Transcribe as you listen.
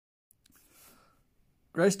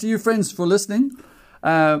Grace to you, friends, for listening.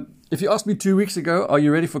 If you asked me 2 weeks ago, are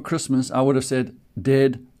you ready for Christmas? I would have said,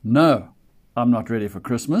 dead no, I'm not ready for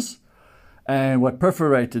Christmas. And what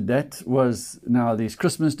perforated that was now these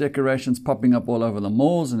Christmas decorations popping up all over the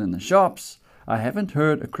malls and in the shops. I haven't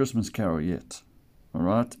heard a Christmas carol yet, all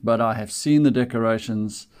right? But I have seen the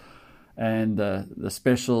decorations and the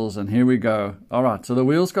specials, and here we go. All right, so the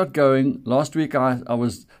wheels got going. Last week I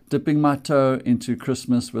was dipping my toe into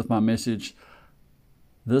Christmas with my message.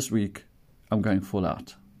 This week I'm going full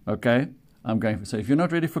out, okay? So if you're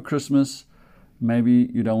not ready for Christmas,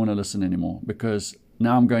 maybe you don't want to listen anymore, because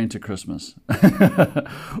now I'm going to Christmas.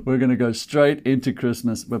 We're going to go straight into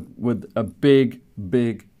Christmas with a big,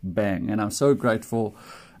 big bang. And I'm so grateful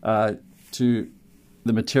to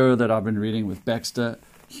the material that I've been reading with Baxter,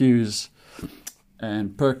 Hughes,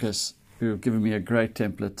 and Perkis, who have given me a great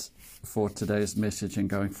template for today's message and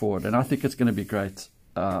going forward. And I think it's going to be great.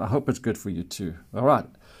 I hope it's good for you too. All right.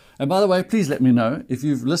 And by the way, please let me know if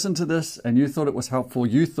you've listened to this and you thought it was helpful,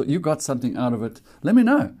 you thought you got something out of it. Let me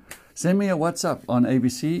know. Send me a WhatsApp on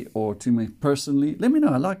ABC or to me personally. Let me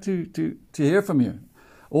know. I'd like to hear from you.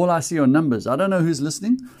 All I see are numbers. I don't know who's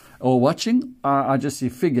listening or watching. I just see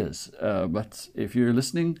figures. But if you're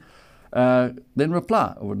listening, then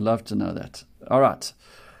reply. I would love to know that. All right.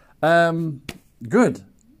 Good.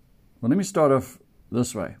 Well, let me start off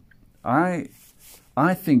this way.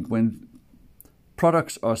 I think when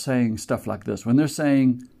products are saying stuff like this, when they're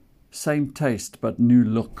saying same taste but new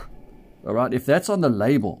look, all right, if that's on the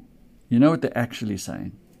label, you know what they're actually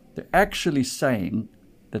saying? They're actually saying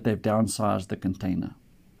that they've downsized the container.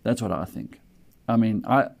 That's what I think. I mean,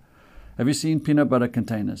 have you seen peanut butter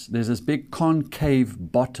containers? There's this big concave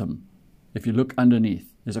bottom. If you look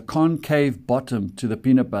underneath, there's a concave bottom to the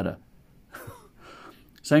peanut butter.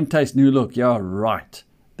 Same taste, new look. Yeah, right.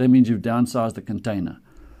 That means you've downsized the container.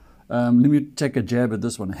 Let me take a jab at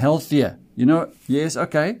this one. Healthier. You know, yes,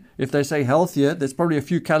 okay. If they say healthier, there's probably a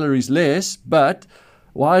few calories less, but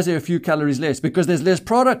why is there a few calories less? Because there's less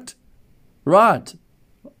product. Right.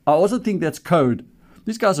 I also think that's code.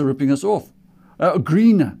 These guys are ripping us off.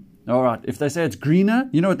 Greener. All right. If they say it's greener,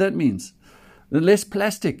 you know what that means. Less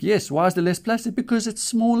plastic. Yes. Why is there less plastic? Because it's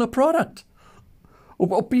smaller product.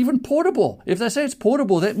 Or even portable. If they say it's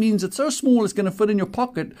portable, that means it's so small it's going to fit in your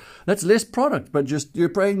pocket. That's less product, but just you're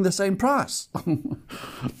paying the same price. I'm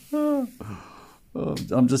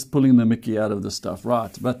just pulling the Mickey out of this stuff.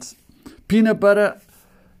 Right. But peanut butter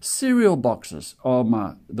cereal boxes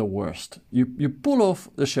are the worst. You pull off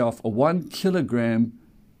the shelf a 1 kilogram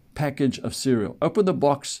package of cereal. Open the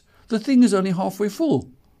box. The thing is only halfway full.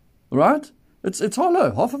 Right? It's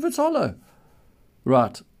hollow. Half of it's hollow.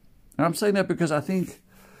 Right. And I'm saying that because I think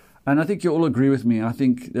you all agree with me, I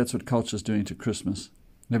think that's what culture is doing to Christmas.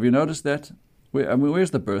 Have you noticed that?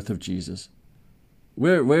 Where's the birth of Jesus?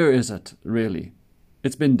 Where is it, really?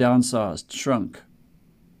 It's been downsized, shrunk.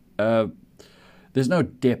 There's no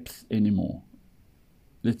depth anymore.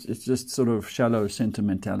 It's just sort of shallow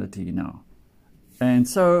sentimentality now. And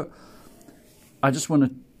so I just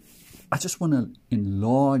want to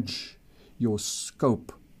enlarge your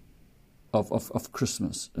scope of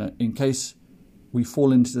Christmas, in case we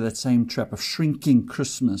fall into that same trap of shrinking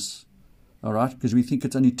Christmas, all right? Because we think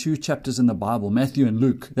it's only 2 chapters in the Bible, Matthew and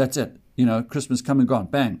Luke. That's it. You know, Christmas come and gone.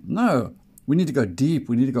 Bang. No, we need to go deep.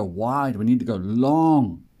 We need to go wide. We need to go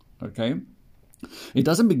long, okay? It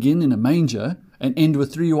doesn't begin in a manger and end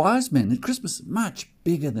with 3 wise men. And Christmas is much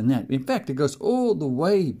bigger than that. In fact, it goes all the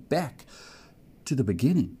way back to the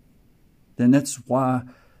beginning. Then that's why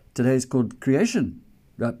today is called creation.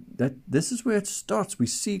 This is where it starts. We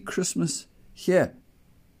see Christmas here,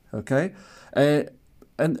 okay?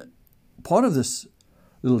 And part of this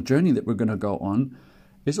little journey that we're going to go on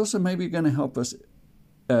is also maybe going to help us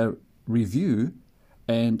review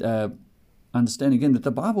and understand again that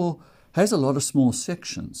the Bible has a lot of small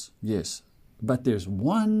sections, yes, but there's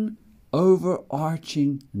one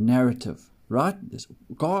overarching narrative, right? There's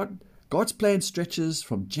God's plan stretches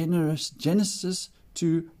from Genesis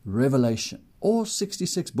to Revelation. All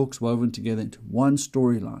 66 books woven together into one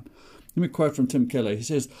storyline. Let me quote from Tim Keller. He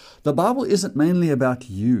says, "The Bible isn't mainly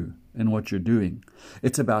about you and what you're doing.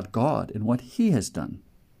 It's about God and what He has done.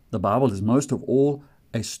 The Bible is most of all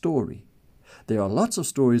a story. There are lots of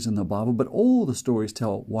stories in the Bible, but all the stories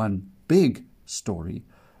tell one big story.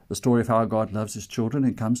 The story of how God loves His children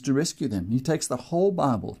and comes to rescue them. He takes the whole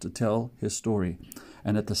Bible to tell His story.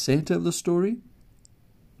 And at the center of the story,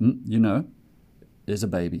 there's a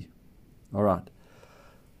baby. All right.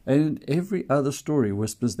 And every other story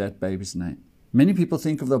whispers that baby's name. Many people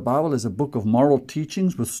think of the Bible as a book of moral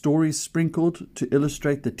teachings with stories sprinkled to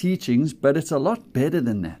illustrate the teachings, but it's a lot better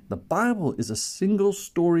than that. The Bible is a single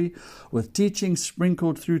story with teachings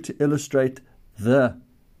sprinkled through to illustrate the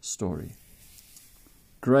story.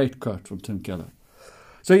 Great quote from Tim Keller.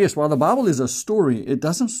 So yes, while the Bible is a story, it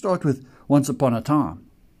doesn't start with once upon a time.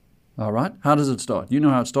 All right? How does it start? You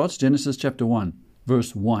know how it starts. Genesis chapter 1,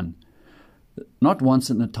 verse 1. Not once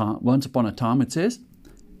upon a time, it says,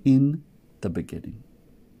 in the beginning.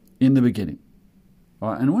 In the beginning.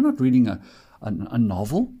 All right? And we're not reading a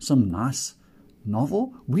novel, some nice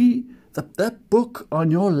novel. That book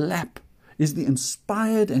on your lap is the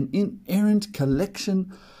inspired and inerrant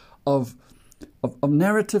collection of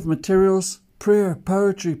narrative materials, prayer,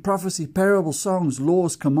 poetry, prophecy, parables, songs,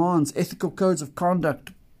 laws, commands, ethical codes of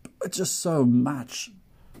conduct. It's just so much.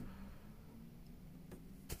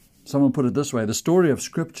 Someone put it this way: the story of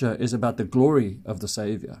Scripture is about the glory of the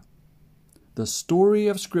Savior. The story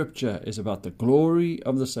of Scripture is about the glory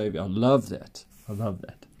of the Savior. I love that. I love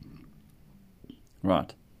that.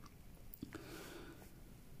 Right.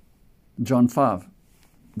 John 5,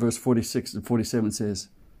 verse 46 and 47 says,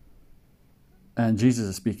 and Jesus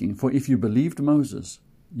is speaking, "For if you believed Moses,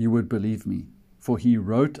 you would believe me, for he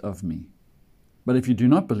wrote of me. But if you do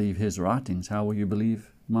not believe his writings, how will you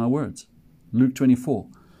believe my words?" Luke 24,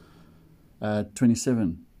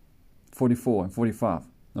 27, 44, and 45.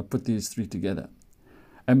 I'll put these three together.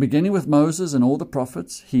 "And beginning with Moses and all the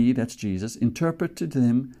prophets, he," that's Jesus, interpreted to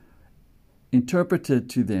them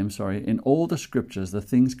in all the scriptures the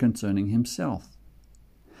things concerning himself.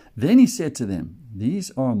 Then he said to them, "These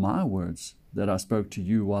are my words that I spoke to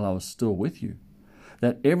you while I was still with you,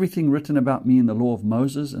 that everything written about me in the law of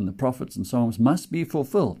Moses and the prophets and Psalms must be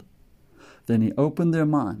fulfilled." Then he opened their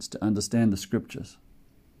minds to understand the scriptures.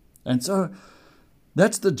 And so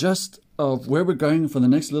that's the gist of where we're going for the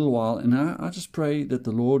next little while. And I just pray that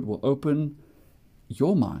the Lord will open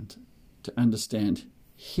your mind to understand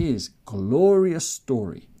his glorious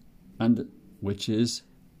story, and which is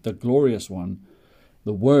the glorious one,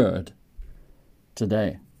 the Word,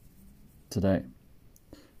 today.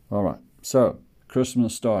 All right. So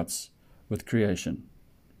Christmas starts with creation.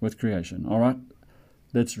 All right.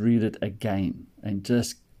 Let's read it again and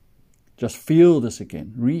just feel this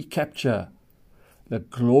again. Recapture the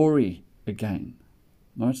glory again.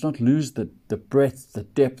 No, let's not lose the breadth, the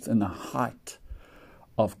depth, and the height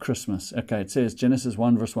of Christmas. Okay, it says, Genesis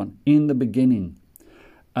 1, verse 1, in the beginning.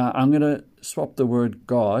 I'm going to swap the word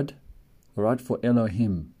God, all right, for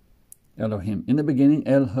Elohim. Elohim. In the beginning,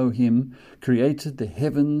 Elohim created the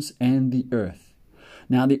heavens and the earth.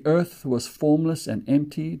 Now the earth was formless and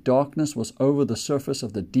empty. Darkness was over the surface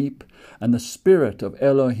of the deep, and the spirit of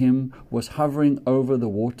Elohim was hovering over the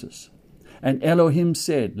waters. And Elohim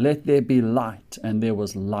said, "Let there be light," and there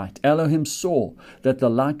was light. Elohim saw that the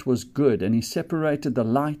light was good, and he separated the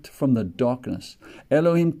light from the darkness.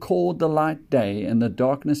 Elohim called the light day, and the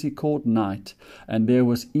darkness he called night. And there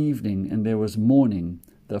was evening, and there was morning,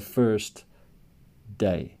 the first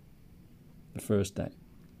day. The first day.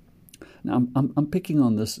 Now, I'm picking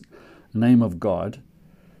on this name of God.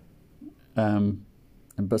 And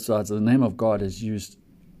besides, the name of God is used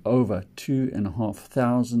over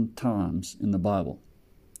 2,500 times in the Bible.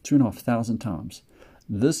 2,500 times.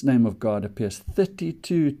 This name of God appears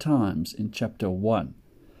 32 times in chapter 1.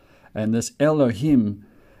 And this Elohim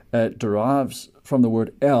derives from the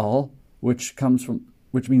word El, which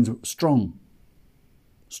means strong.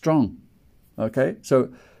 Strong. Okay?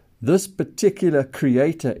 So this particular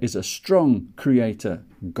creator is a strong creator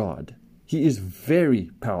God. He is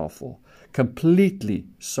very powerful, completely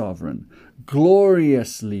sovereign,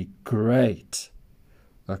 gloriously great.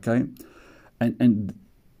 Okay? And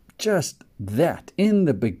just that, in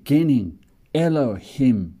the beginning,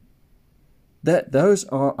 Elohim, those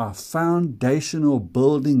are our foundational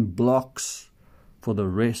building blocks for the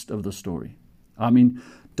rest of the story. I mean,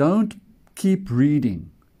 don't keep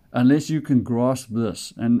reading unless you can grasp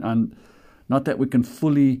this. And not that we can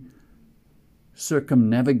fully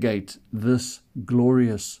circumnavigate this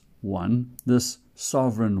glorious one, this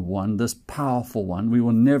sovereign one, this powerful one. We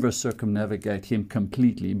will never circumnavigate him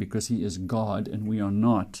completely because he is God and we are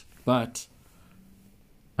not. But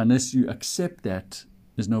unless you accept that,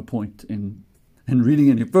 there's no point in reading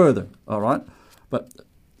any further. All right? But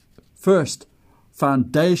first,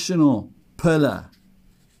 foundational pillar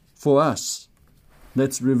for us,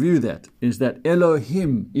 let's review that, is that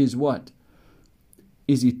Elohim is what?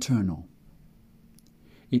 Is eternal.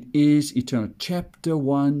 It is eternal. Chapter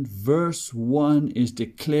 1, verse 1 is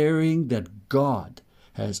declaring that God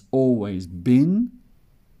has always been.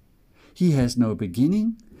 He has no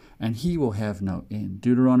beginning and he will have no end.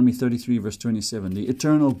 Deuteronomy 33 verse 27. The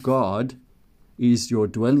eternal God is your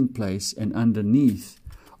dwelling place, and underneath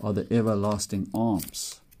are the everlasting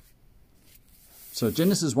arms. So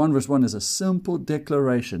Genesis 1 verse 1 is a simple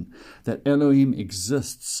declaration that Elohim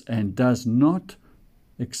exists and does not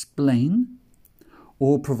explain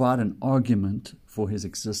or provide an argument for his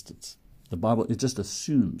existence. The Bible, it just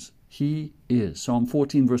assumes he is. Psalm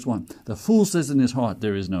 14 verse 1. The fool says in his heart,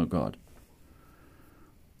 there is no God.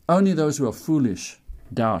 Only those who are foolish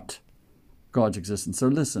doubt God's existence. So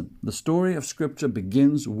listen, the story of Scripture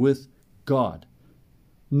begins with God,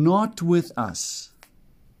 not with us,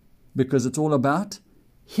 because it's all about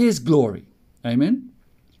his glory. Amen?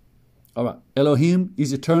 All right. Elohim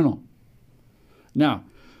is eternal. Now,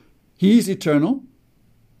 he is eternal.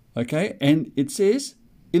 Okay? And it says,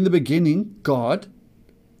 in the beginning, God,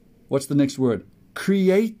 what's the next word?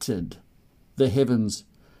 Created the heavens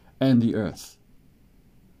and the earth.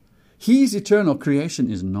 He is eternal. Creation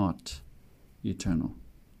is not eternal.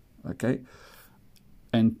 Okay?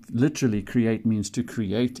 And literally, create means to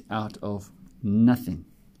create out of nothing.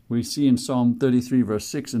 We see in Psalm 33 verse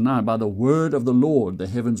 6 and 9, by the word of the Lord the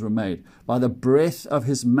heavens were made, by the breath of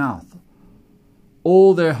his mouth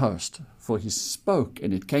all their host. For he spoke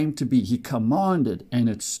and it came to be. He commanded and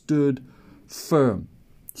it stood firm.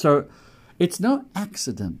 So it's no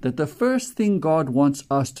accident that the first thing God wants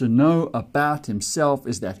us to know about himself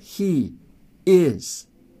is that he is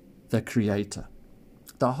the creator.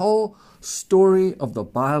 The whole story of the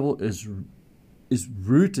Bible is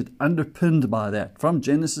rooted, underpinned by that, from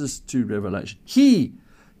Genesis to Revelation. He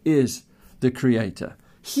is the creator.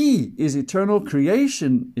 He is eternal.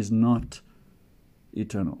 Creation is not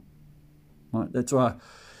eternal. Right? That's why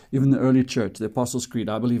even the early church, the Apostles' Creed,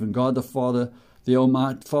 I believe in God the Father, the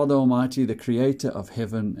Almighty, Father Almighty, the creator of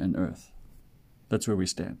heaven and earth. That's where we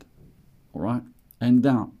stand. All right? And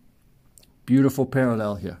now, beautiful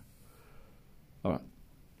parallel here. All right.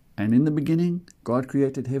 And in the beginning, God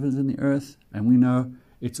created heavens and the earth, and we know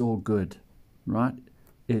it's all good, right?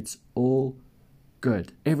 It's all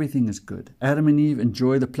good. Everything is good. Adam and Eve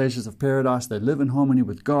enjoy the pleasures of paradise. They live in harmony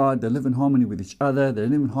with God. They live in harmony with each other. They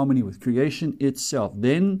live in harmony with creation itself.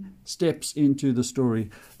 Then steps into the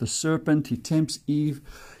story the serpent. He tempts Eve.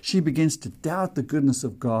 She begins to doubt the goodness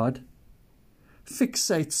of God,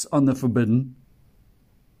 fixates on the forbidden.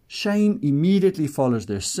 Shame immediately follows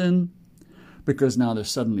their sin, because now they're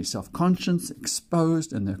suddenly self-conscious,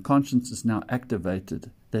 exposed, and their conscience is now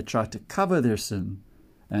activated. They try to cover their sin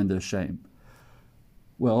and their shame.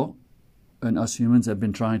 Well, and us humans have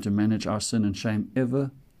been trying to manage our sin and shame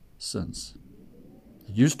ever since.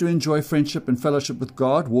 They used to enjoy friendship and fellowship with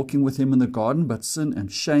God, walking with him in the garden, but sin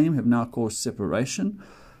and shame have now caused separation.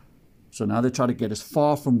 So now they try to get as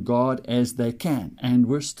far from God as they can, and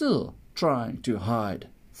we're still trying to hide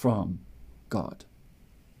from God.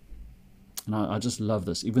 And I just love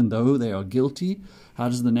this. Even though they are guilty, how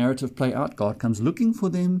does the narrative play out? God comes looking for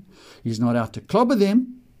them. He's not out to clobber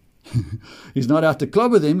them. He's not out to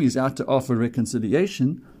clobber them. He's out to offer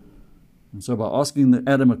reconciliation. And so by asking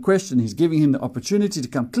Adam a question, he's giving him the opportunity to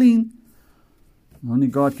come clean. Only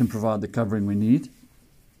God can provide the covering we need.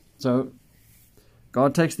 So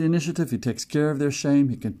God takes the initiative. He takes care of their shame.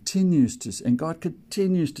 And God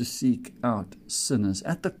continues to seek out sinners.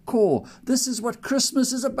 At the core, this is what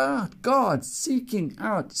Christmas is about. God seeking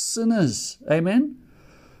out sinners. Amen?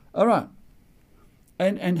 All right.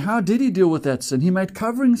 And how did he deal with that sin? He made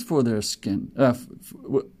coverings for their skin,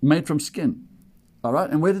 made from skin. All right.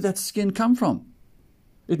 And where did that skin come from?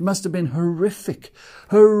 It must have been horrific.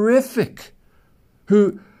 Horrific.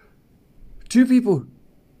 Two people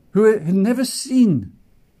who had never seen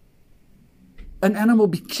an animal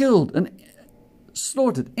be killed, an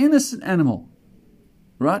slaughtered, innocent animal,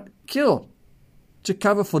 right? Killed to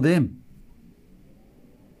cover for them.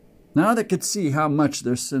 Now they could see how much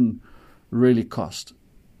their sin really cost.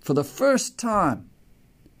 For the first time,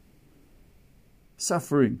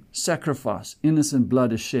 suffering, sacrifice, innocent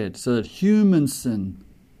blood is shed so that human sin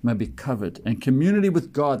may be covered and community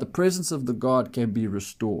with God, the presence of the God, can be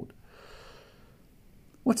restored.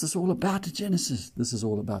 What's this all about in Genesis? This is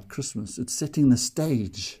all about Christmas. It's setting the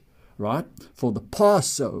stage, right, for the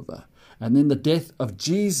Passover and then the death of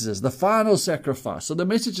Jesus, the final sacrifice. So the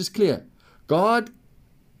message is clear. God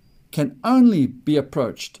can only be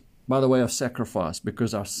approached by the way of sacrifice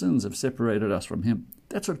because our sins have separated us from him.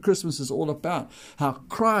 That's what Christmas is all about. How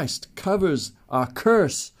Christ covers our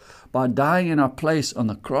curse by dying in our place on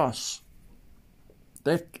the cross.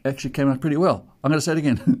 That actually came out pretty well. I'm going to say it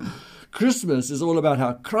again. Christmas is all about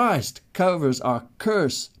how Christ covers our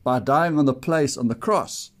curse by dying on the place on the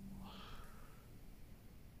cross.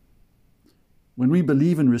 When we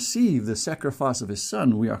believe and receive the sacrifice of His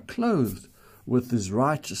Son, we are clothed with His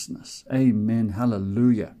righteousness. Amen.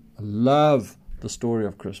 Hallelujah. I love the story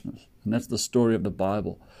of Christmas. And that's the story of the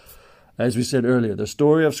Bible. As we said earlier, the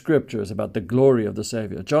story of Scripture is about the glory of the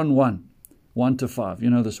Savior. John 1:1-5. You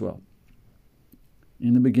know this well.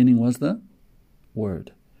 In the beginning was the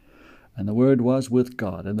Word. And the Word was with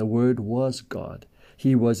God. And the Word was God.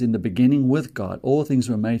 He was in the beginning with God. All things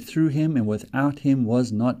were made through Him, and without Him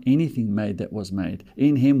was not anything made that was made.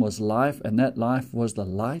 In Him was life, and that life was the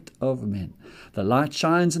light of men. The light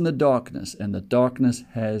shines in the darkness, and the darkness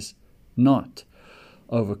has not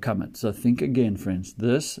overcome it. So think again, friends.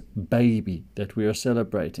 This baby that we are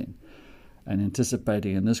celebrating and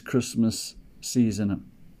anticipating in this Christmas season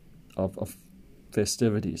of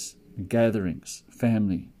festivities, gatherings,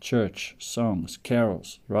 family, church, songs,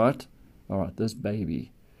 carols, right? All right, this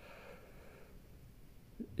baby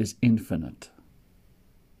is infinite.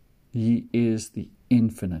 He is the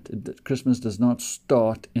infinite. Christmas does not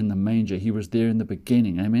start in the manger. He was there in the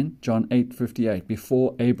beginning. Amen? John 8:58.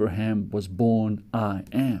 Before Abraham was born, I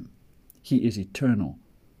am. He is eternal,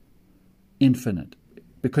 infinite,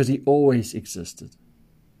 because He always existed.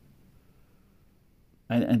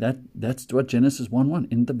 And that's what Genesis 1:1.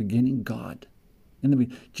 In the beginning, God.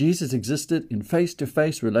 Jesus existed in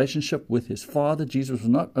face-to-face relationship with His Father. Jesus was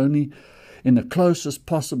not only in the closest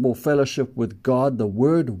possible fellowship with God, the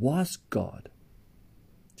Word was God.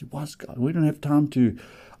 It was God. We don't have time to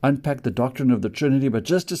unpack the doctrine of the Trinity, but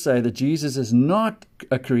just to say that Jesus is not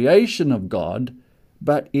a creation of God,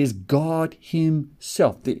 but is God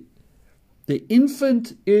Himself. The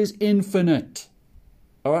infant is infinite.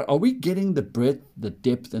 All right, are we getting the breadth, the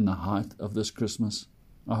depth, and the height of this Christmas?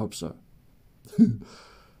 I hope so.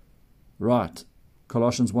 Right.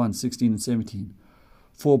 Colossians 1:16-17.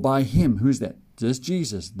 For by Him, who's that? This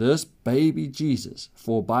Jesus, this baby Jesus.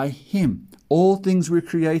 For by Him all things were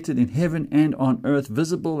created in heaven and on earth,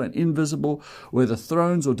 visible and invisible, whether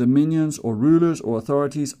thrones or dominions or rulers or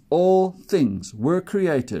authorities. All things were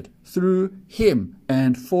created through Him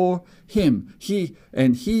and for Him. He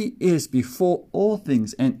is before all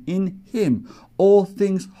things, and in Him all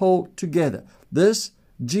things hold together. This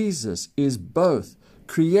Jesus is both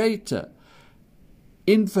Creator,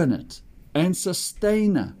 infinite, and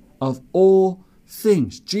sustainer of all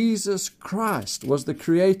things. Jesus Christ was the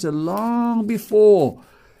Creator long before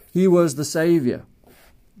He was the Savior.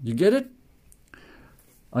 You get it?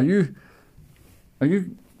 Are you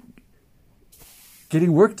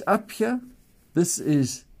getting worked up here? This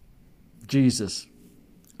is Jesus.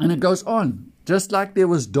 And it goes on. Just like there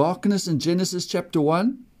was darkness in Genesis chapter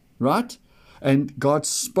 1, right? And God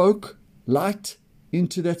spoke light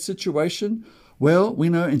into that situation. Well, we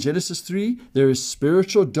know in Genesis 3, there is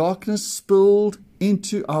spiritual darkness spilled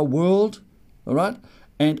into our world, all right?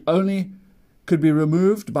 And only could be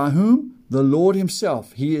removed by whom? The Lord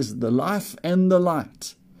Himself. He is the life and the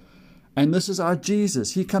light. And this is our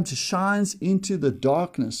Jesus. He comes to shine into the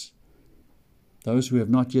darkness. Those who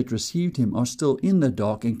have not yet received Him are still in the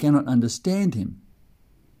dark and cannot understand Him.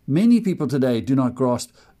 Many people today do not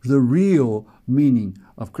grasp the real meaning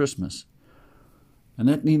of Christmas. And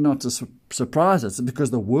that need not to surprise us, because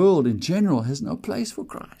the world in general has no place for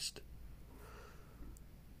Christ.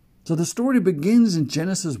 So the story begins in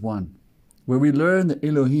Genesis 1, where we learn that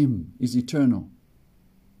Elohim is eternal.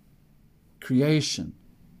 Creation.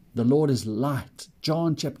 The Lord is light.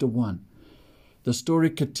 John chapter 1. The story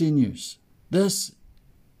continues. This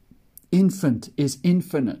infant is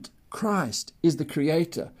infinite. Christ is the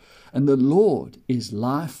Creator, and the Lord is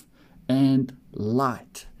life and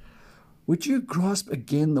light. Would you grasp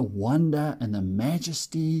again the wonder and the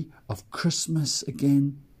majesty of Christmas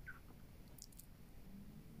again?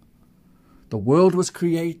 The world was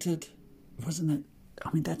created, wasn't it?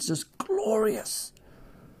 I mean, that's just glorious.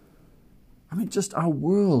 I mean, just our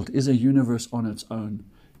world is a universe on its own.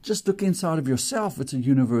 Just look inside of yourself, it's a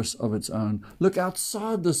universe of its own. Look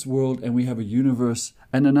outside this world and we have a universe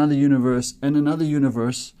and another universe and another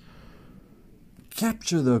universe.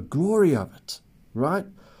 Capture the glory of it, right?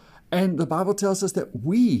 And the Bible tells us that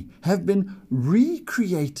we have been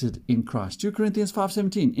recreated in Christ. 2 Corinthians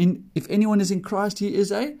 5:17. If anyone is in Christ, he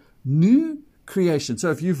is a new creation. So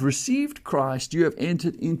if you've received Christ, you have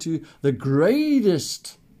entered into the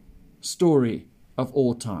greatest story of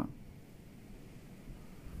all time.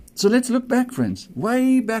 So let's look back, friends,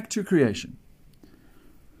 way back to creation.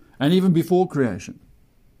 And even before creation.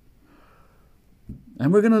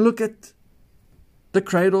 And we're going to look at the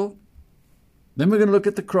cradle. Then we're going to look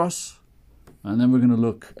at the cross, and then we're going to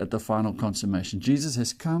look at the final consummation. Jesus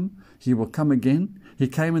has come. He will come again. He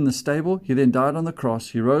came in the stable. He then died on the cross.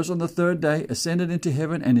 He rose on the third day, ascended into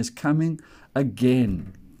heaven, and is coming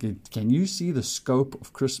again. Can you see the scope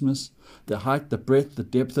of Christmas? The height, the breadth, the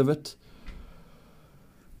depth of it?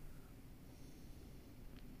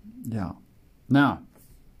 Yeah. Now,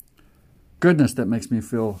 goodness, that makes me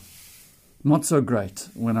feel not so great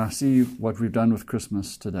when I see what we've done with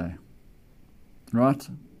Christmas today. Right?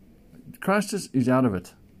 Christ is out of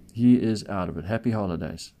it. He is out of it. Happy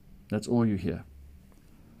holidays. That's all you hear.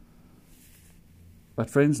 But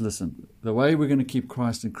friends, listen. The way we're going to keep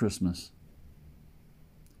Christ in Christmas,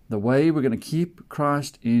 the way we're going to keep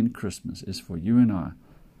Christ in Christmas is for you and I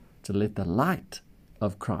to let the light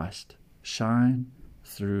of Christ shine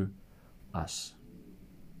through us.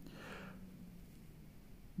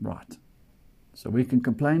 Right. So we can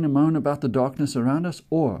complain and moan about the darkness around us,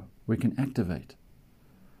 or we can activate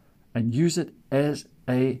and use it and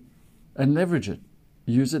leverage it.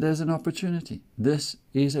 Use it as an opportunity. This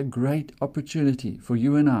is a great opportunity for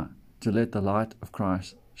you and I to let the light of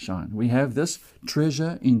Christ shine. We have this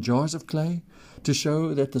treasure in jars of clay to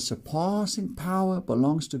show that the surpassing power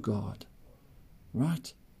belongs to God.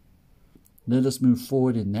 Right? Let us move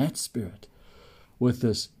forward in that spirit with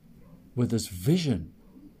this vision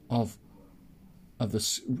of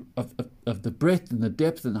the breadth and the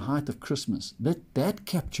depth and the height of Christmas. Let that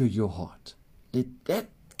capture your heart. Let that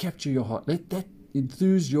capture your heart. Let that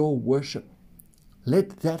enthuse your worship.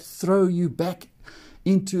 Let that throw you back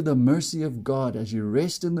into the mercy of God as you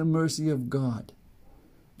rest in the mercy of God.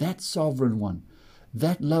 That sovereign one,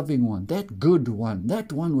 that loving one, that good one,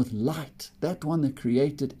 that one with light, that one that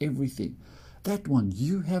created everything, that one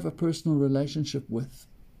you have a personal relationship with.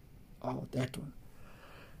 Oh, that one.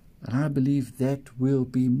 And I believe that will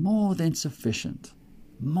be more than sufficient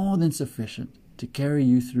to carry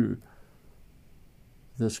you through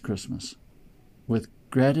this Christmas with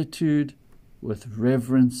gratitude, with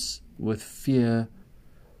reverence, with fear,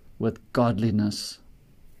 with godliness.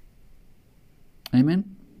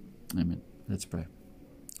 Amen? Amen. Let's pray.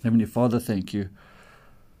 Heavenly Father, thank you.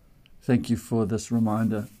 Thank you for this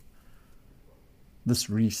reminder, this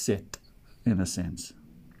reset, in a sense.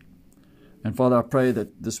 And Father, I pray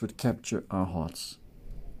that this would capture our hearts.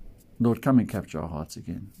 Lord, come and capture our hearts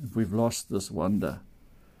again. If we've lost this wonder,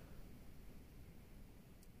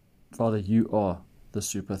 Father, you are the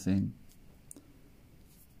super thing.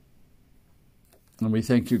 And we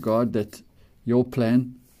thank you, God, that your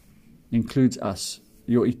plan includes us.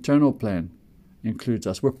 Your eternal plan includes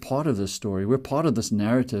us. We're part of this story. We're part of this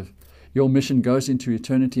narrative. Your mission goes into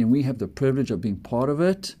eternity, and we have the privilege of being part of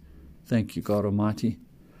it. Thank you, God Almighty.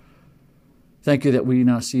 Thank you that we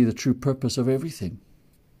now see the true purpose of everything.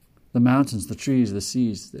 The mountains, the trees, the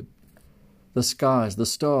seas, the skies, the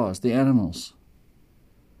stars, the animals.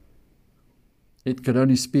 It could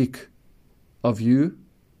only speak of you,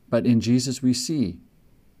 but in Jesus we see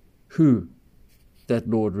who that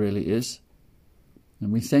Lord really is.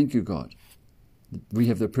 And we thank you, God, that we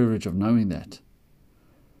have the privilege of knowing that.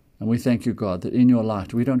 And we thank you, God, that in your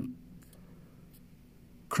light we don't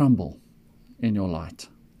crumble in your light,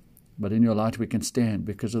 but in your light we can stand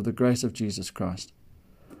because of the grace of Jesus Christ.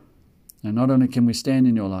 And not only can we stand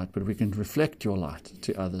in your light, but we can reflect your light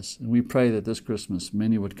to others. And we pray that this Christmas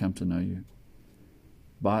many would come to know you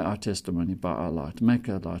by our testimony, by our light. Make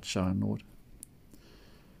our light shine, Lord.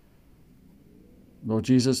 Lord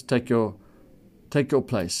Jesus, take your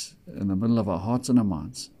place in the middle of our hearts and our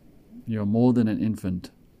minds. You are more than an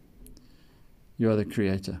infant. You are the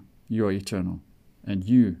Creator. You are eternal. And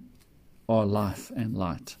you are life and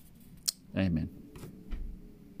light. Amen.